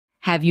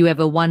Have you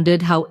ever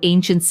wondered how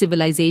ancient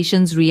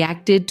civilizations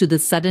reacted to the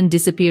sudden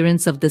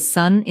disappearance of the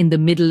sun in the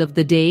middle of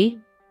the day?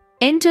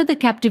 Enter the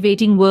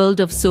captivating world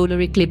of solar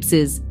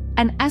eclipses,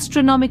 an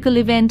astronomical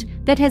event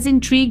that has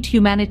intrigued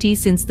humanity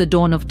since the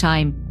dawn of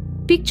time.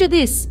 Picture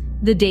this: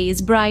 the day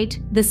is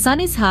bright, the sun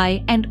is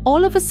high, and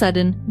all of a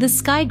sudden, the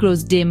sky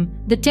grows dim,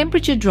 the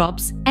temperature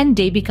drops, and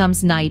day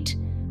becomes night.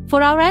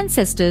 For our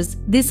ancestors,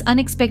 this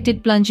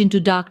unexpected plunge into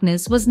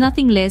darkness was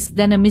nothing less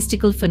than a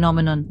mystical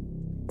phenomenon.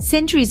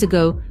 Centuries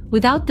ago,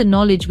 without the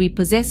knowledge we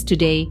possess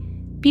today,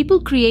 people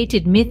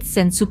created myths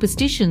and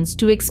superstitions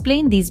to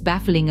explain these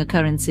baffling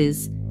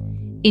occurrences.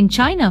 In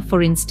China,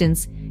 for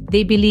instance,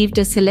 they believed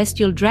a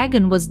celestial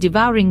dragon was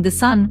devouring the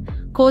sun,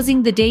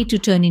 causing the day to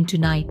turn into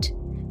night.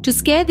 To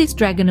scare this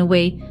dragon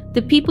away,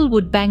 the people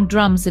would bang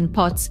drums and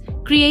pots,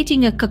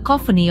 creating a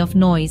cacophony of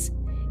noise.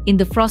 In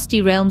the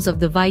frosty realms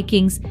of the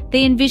Vikings,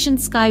 they envisioned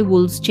sky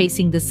wolves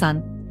chasing the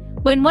sun.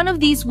 When one of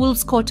these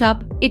wolves caught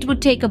up, it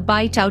would take a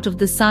bite out of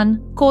the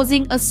sun,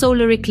 causing a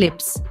solar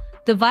eclipse.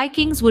 The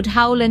Vikings would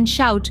howl and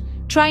shout,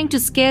 trying to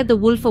scare the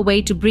wolf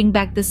away to bring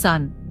back the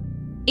sun.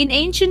 In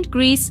ancient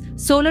Greece,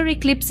 solar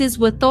eclipses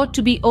were thought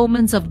to be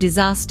omens of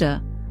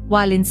disaster,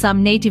 while in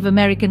some Native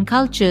American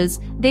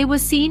cultures, they were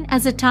seen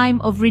as a time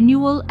of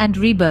renewal and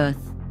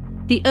rebirth.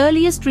 The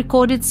earliest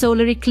recorded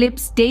solar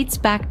eclipse dates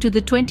back to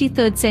the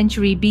 23rd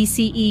century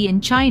BCE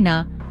in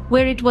China,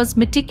 where it was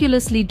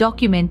meticulously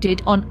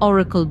documented on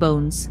oracle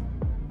bones.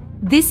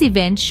 This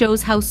event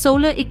shows how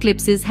solar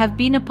eclipses have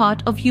been a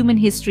part of human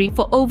history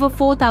for over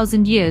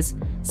 4,000 years,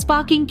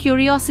 sparking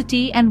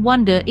curiosity and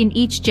wonder in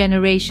each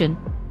generation.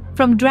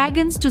 From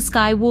dragons to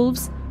sky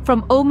wolves,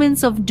 from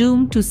omens of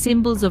doom to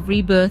symbols of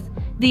rebirth,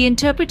 the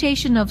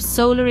interpretation of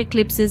solar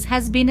eclipses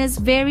has been as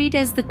varied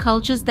as the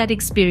cultures that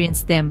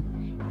experience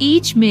them.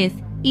 Each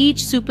myth,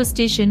 each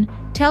superstition,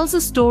 tells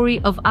a story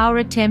of our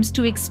attempts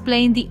to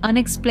explain the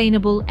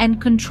unexplainable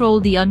and control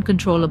the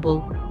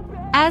uncontrollable.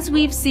 As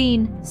we've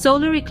seen,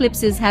 solar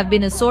eclipses have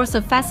been a source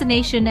of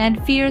fascination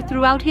and fear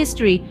throughout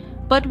history,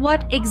 but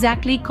what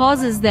exactly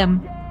causes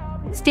them?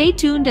 Stay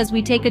tuned as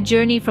we take a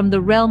journey from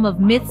the realm of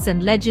myths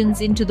and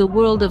legends into the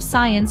world of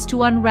science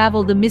to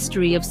unravel the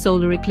mystery of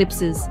solar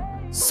eclipses.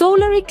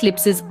 Solar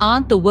eclipses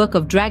aren't the work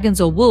of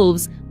dragons or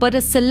wolves, but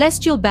a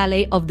celestial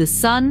ballet of the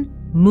sun,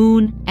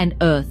 moon, and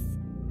earth.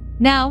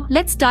 Now,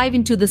 let's dive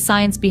into the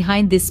science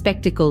behind this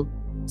spectacle.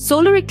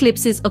 Solar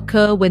eclipses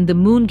occur when the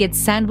moon gets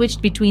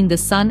sandwiched between the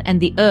sun and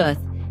the earth,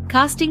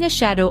 casting a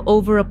shadow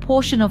over a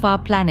portion of our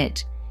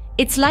planet.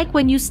 It's like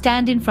when you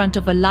stand in front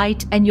of a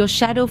light and your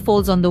shadow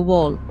falls on the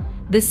wall.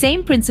 The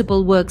same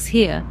principle works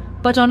here,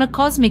 but on a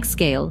cosmic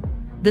scale.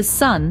 The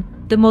sun,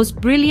 the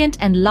most brilliant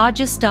and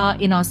largest star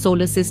in our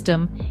solar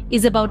system,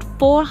 is about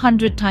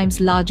 400 times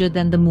larger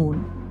than the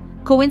moon.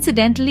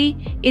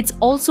 Coincidentally, it's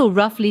also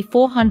roughly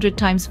 400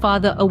 times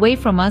farther away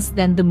from us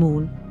than the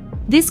moon.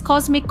 This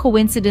cosmic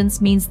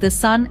coincidence means the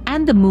sun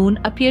and the moon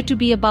appear to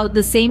be about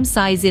the same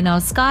size in our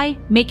sky,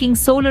 making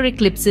solar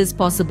eclipses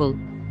possible.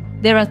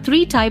 There are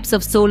three types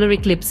of solar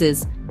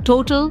eclipses: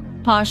 total,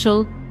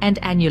 partial, and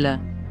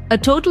annular. A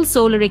total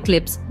solar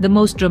eclipse, the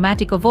most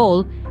dramatic of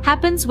all,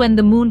 happens when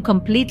the moon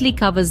completely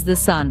covers the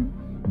sun.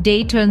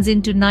 Day turns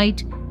into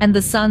night, and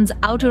the sun's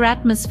outer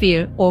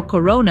atmosphere, or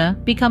corona,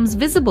 becomes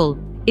visible.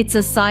 It's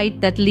a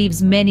sight that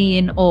leaves many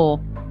in awe.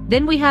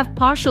 Then we have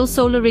partial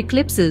solar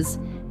eclipses.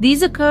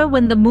 These occur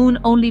when the moon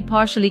only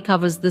partially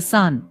covers the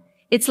sun.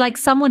 It's like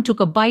someone took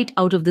a bite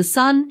out of the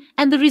sun,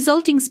 and the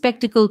resulting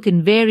spectacle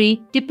can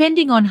vary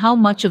depending on how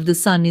much of the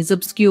sun is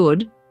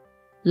obscured.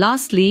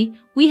 Lastly,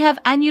 we have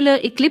annular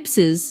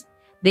eclipses.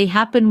 They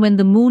happen when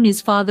the moon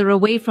is farther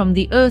away from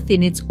the earth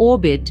in its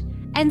orbit,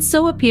 and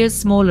so appears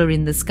smaller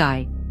in the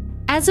sky.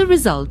 As a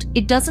result,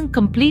 it doesn't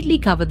completely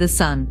cover the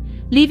sun,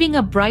 leaving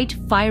a bright,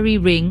 fiery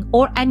ring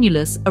or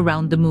annulus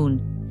around the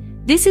moon.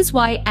 This is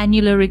why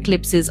annular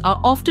eclipses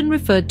are often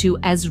referred to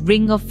as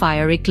ring of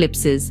fire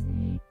eclipses.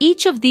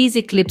 Each of these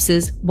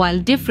eclipses, while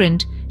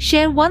different,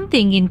 share one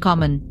thing in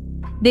common.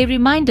 They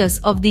remind us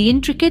of the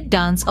intricate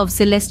dance of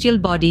celestial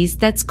bodies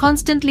that's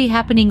constantly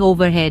happening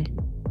overhead.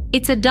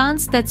 It's a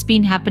dance that's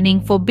been happening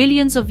for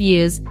billions of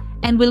years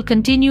and will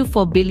continue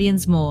for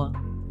billions more.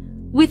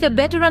 With a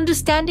better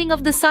understanding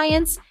of the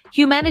science,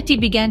 humanity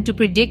began to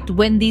predict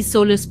when these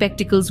solar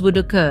spectacles would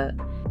occur.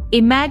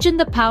 Imagine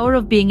the power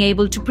of being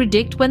able to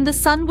predict when the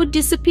sun would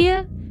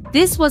disappear.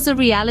 This was a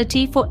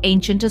reality for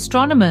ancient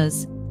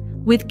astronomers.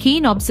 With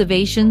keen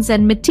observations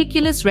and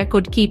meticulous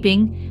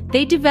record-keeping,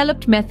 they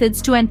developed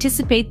methods to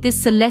anticipate this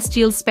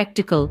celestial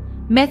spectacle,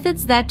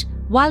 methods that,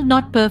 while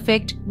not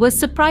perfect, were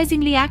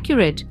surprisingly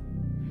accurate.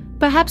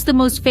 Perhaps the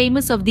most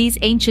famous of these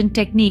ancient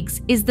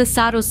techniques is the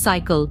Saros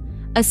cycle,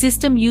 a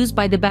system used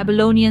by the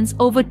Babylonians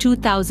over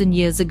 2,000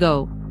 years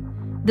ago.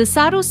 The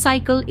Saros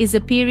cycle is a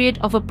period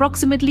of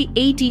approximately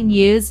 18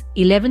 years,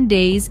 11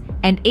 days,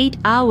 and 8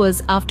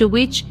 hours after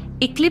which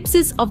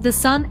eclipses of the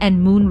sun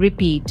and moon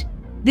repeat.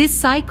 This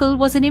cycle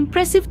was an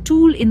impressive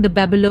tool in the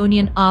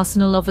Babylonian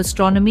arsenal of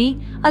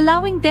astronomy,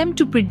 allowing them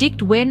to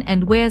predict when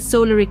and where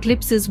solar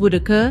eclipses would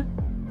occur.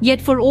 Yet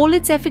for all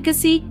its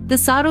efficacy, the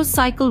Saros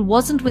cycle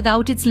wasn't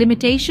without its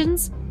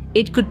limitations.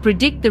 It could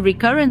predict the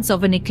recurrence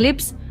of an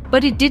eclipse,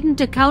 but it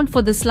didn't account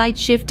for the slight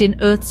shift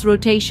in Earth's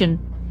rotation.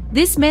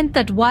 This meant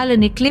that while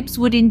an eclipse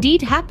would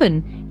indeed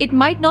happen, it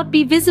might not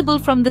be visible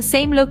from the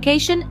same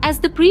location as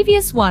the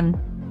previous one.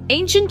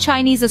 Ancient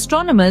Chinese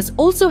astronomers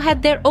also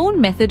had their own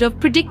method of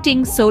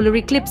predicting solar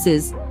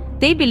eclipses.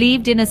 They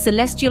believed in a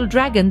celestial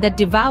dragon that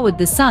devoured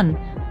the sun,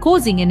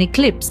 causing an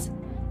eclipse.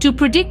 To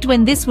predict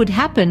when this would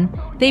happen,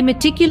 they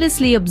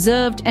meticulously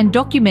observed and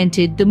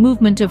documented the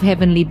movement of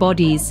heavenly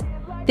bodies.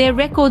 Their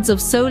records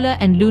of solar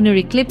and lunar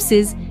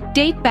eclipses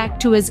date back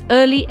to as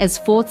early as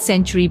 4th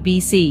century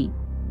BC.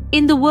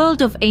 In the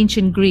world of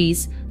ancient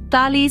Greece,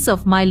 Thales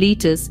of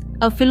Miletus,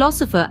 a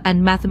philosopher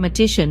and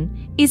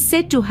mathematician, is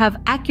said to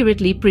have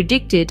accurately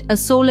predicted a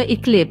solar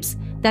eclipse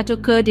that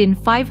occurred in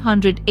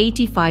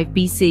 585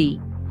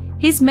 BC.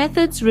 His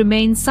methods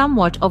remain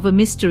somewhat of a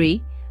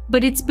mystery,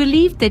 but it's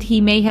believed that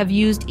he may have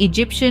used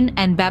Egyptian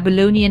and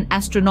Babylonian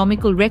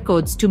astronomical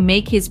records to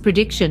make his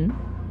prediction.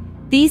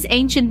 These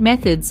ancient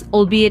methods,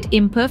 albeit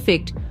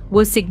imperfect,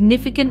 were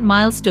significant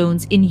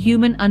milestones in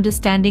human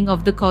understanding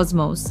of the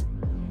cosmos.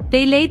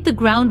 They laid the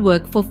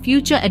groundwork for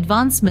future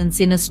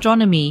advancements in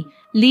astronomy,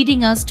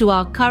 leading us to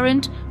our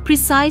current,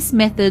 precise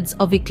methods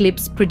of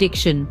eclipse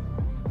prediction.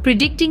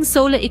 Predicting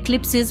solar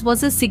eclipses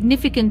was a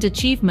significant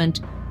achievement,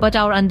 but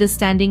our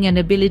understanding and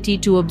ability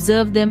to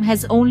observe them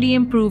has only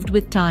improved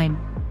with time.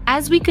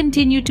 As we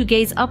continue to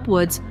gaze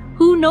upwards,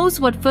 who knows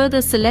what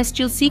further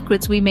celestial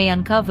secrets we may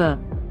uncover?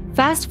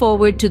 Fast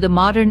forward to the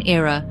modern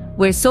era,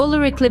 where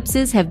solar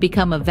eclipses have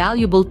become a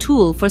valuable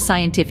tool for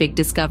scientific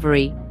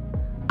discovery.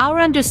 Our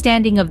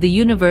understanding of the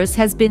universe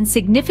has been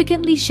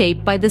significantly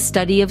shaped by the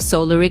study of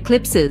solar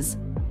eclipses.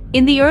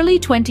 In the early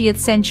 20th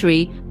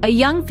century, a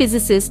young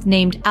physicist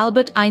named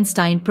Albert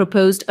Einstein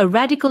proposed a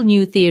radical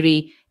new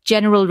theory,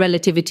 general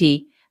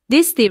relativity.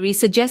 This theory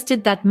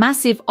suggested that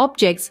massive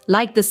objects,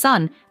 like the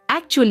sun,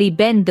 actually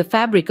bend the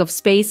fabric of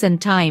space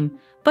and time.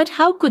 But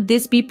how could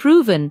this be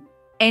proven?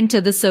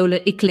 Enter the solar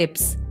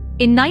eclipse.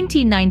 In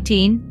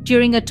 1919,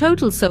 during a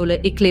total solar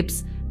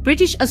eclipse,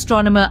 British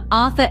astronomer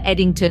Arthur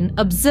Eddington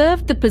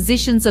observed the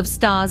positions of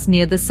stars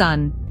near the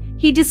sun.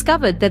 He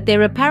discovered that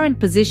their apparent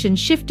position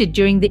shifted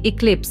during the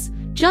eclipse,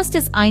 just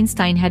as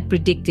Einstein had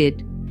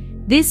predicted.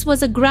 This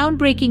was a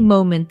groundbreaking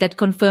moment that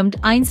confirmed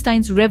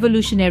Einstein's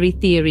revolutionary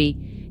theory,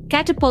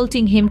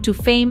 catapulting him to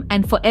fame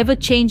and forever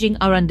changing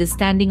our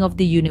understanding of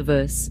the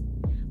universe.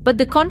 But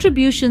the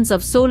contributions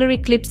of solar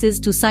eclipses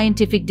to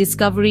scientific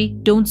discovery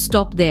don't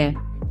stop there.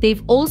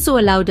 They've also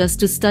allowed us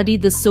to study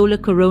the solar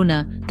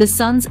corona, the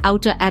sun's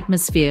outer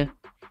atmosphere.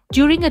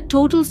 During a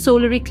total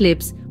solar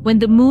eclipse, when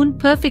the moon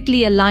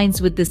perfectly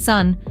aligns with the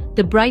sun,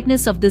 the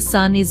brightness of the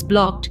sun is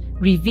blocked,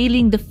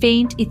 revealing the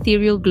faint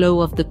ethereal glow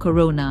of the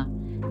corona.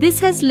 This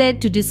has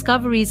led to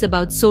discoveries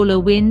about solar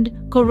wind,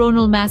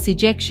 coronal mass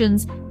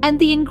ejections, and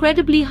the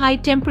incredibly high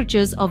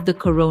temperatures of the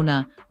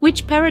corona,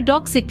 which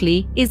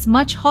paradoxically is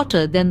much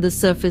hotter than the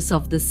surface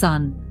of the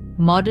sun.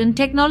 Modern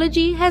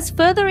technology has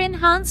further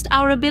enhanced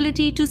our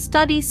ability to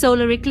study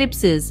solar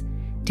eclipses.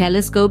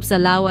 Telescopes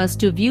allow us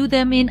to view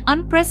them in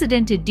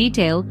unprecedented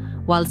detail,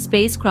 while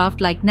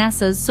spacecraft like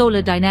NASA's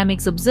Solar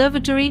Dynamics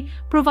Observatory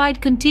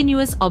provide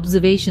continuous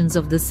observations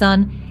of the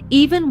sun,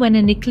 even when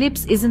an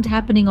eclipse isn't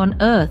happening on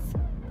Earth.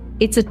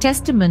 It's a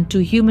testament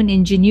to human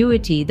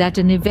ingenuity that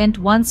an event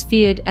once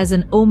feared as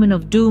an omen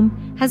of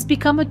doom has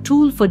become a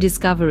tool for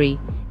discovery,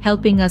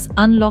 helping us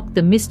unlock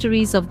the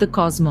mysteries of the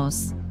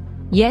cosmos.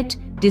 Yet,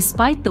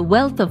 despite the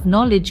wealth of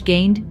knowledge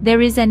gained,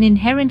 there is an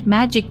inherent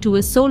magic to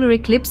a solar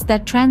eclipse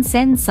that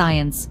transcends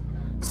science.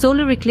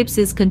 Solar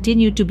eclipses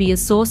continue to be a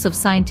source of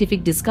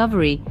scientific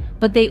discovery,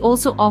 but they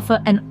also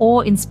offer an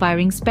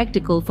awe-inspiring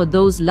spectacle for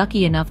those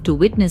lucky enough to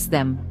witness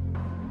them.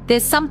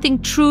 There's something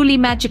truly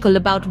magical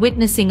about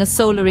witnessing a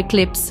solar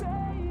eclipse.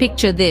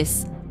 Picture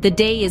this: the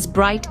day is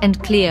bright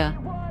and clear.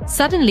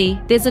 Suddenly,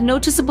 there's a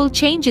noticeable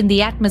change in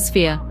the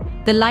atmosphere.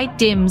 The light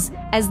dims,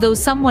 as though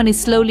someone is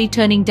slowly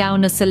turning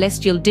down a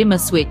celestial dimmer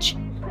switch.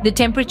 The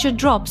temperature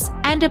drops,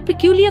 and a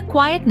peculiar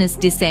quietness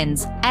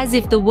descends, as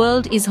if the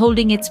world is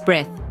holding its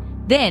breath.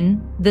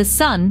 Then, the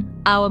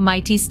sun, our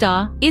mighty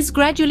star, is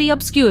gradually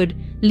obscured,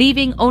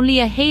 leaving only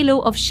a halo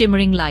of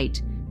shimmering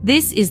light.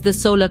 This is the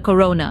solar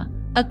corona,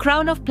 a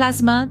crown of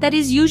plasma that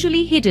is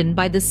usually hidden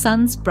by the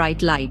sun's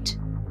bright light.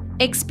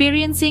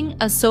 Experiencing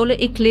a solar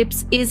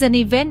eclipse is an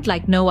event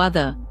like no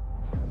other.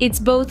 It's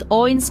both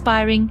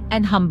awe-inspiring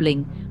and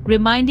humbling,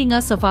 reminding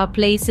us of our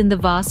place in the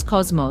vast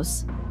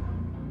cosmos.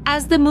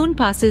 As the moon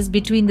passes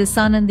between the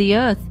sun and the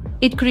earth,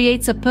 it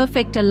creates a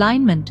perfect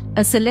alignment,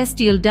 a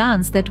celestial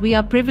dance that we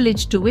are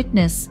privileged to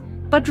witness.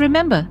 But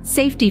remember,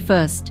 safety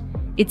first.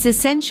 It's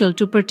essential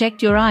to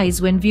protect your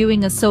eyes when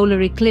viewing a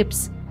solar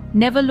eclipse.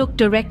 Never look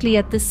directly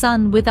at the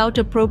sun without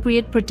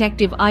appropriate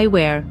protective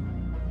eyewear.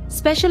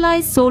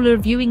 Specialized solar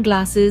viewing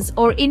glasses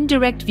or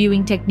indirect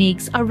viewing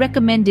techniques are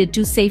recommended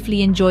to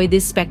safely enjoy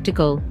this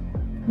spectacle.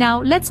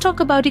 Now, let's talk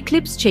about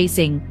eclipse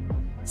chasing.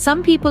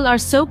 Some people are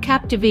so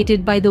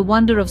captivated by the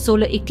wonder of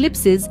solar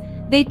eclipses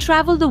they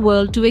travel the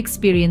world to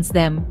experience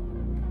them.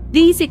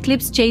 These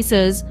eclipse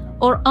chasers,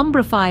 or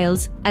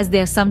umbrophiles as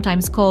they are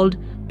sometimes called,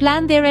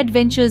 plan their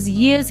adventures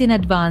years in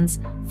advance,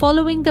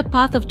 following the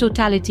path of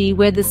totality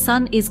where the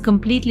sun is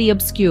completely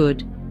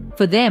obscured.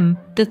 For them,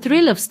 the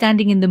thrill of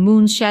standing in the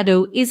moon's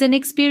shadow is an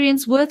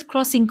experience worth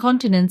crossing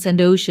continents and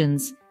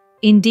oceans.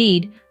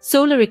 Indeed,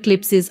 solar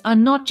eclipses are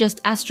not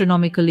just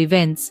astronomical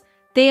events.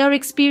 They are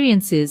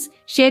experiences,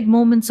 shared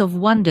moments of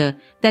wonder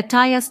that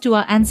tie us to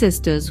our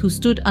ancestors who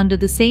stood under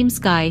the same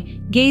sky,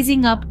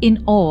 gazing up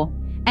in awe,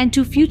 and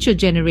to future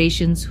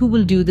generations who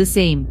will do the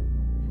same.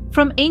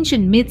 From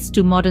ancient myths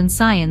to modern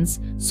science,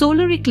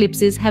 solar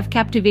eclipses have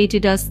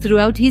captivated us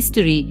throughout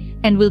history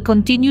and will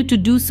continue to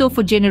do so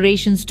for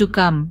generations to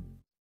come.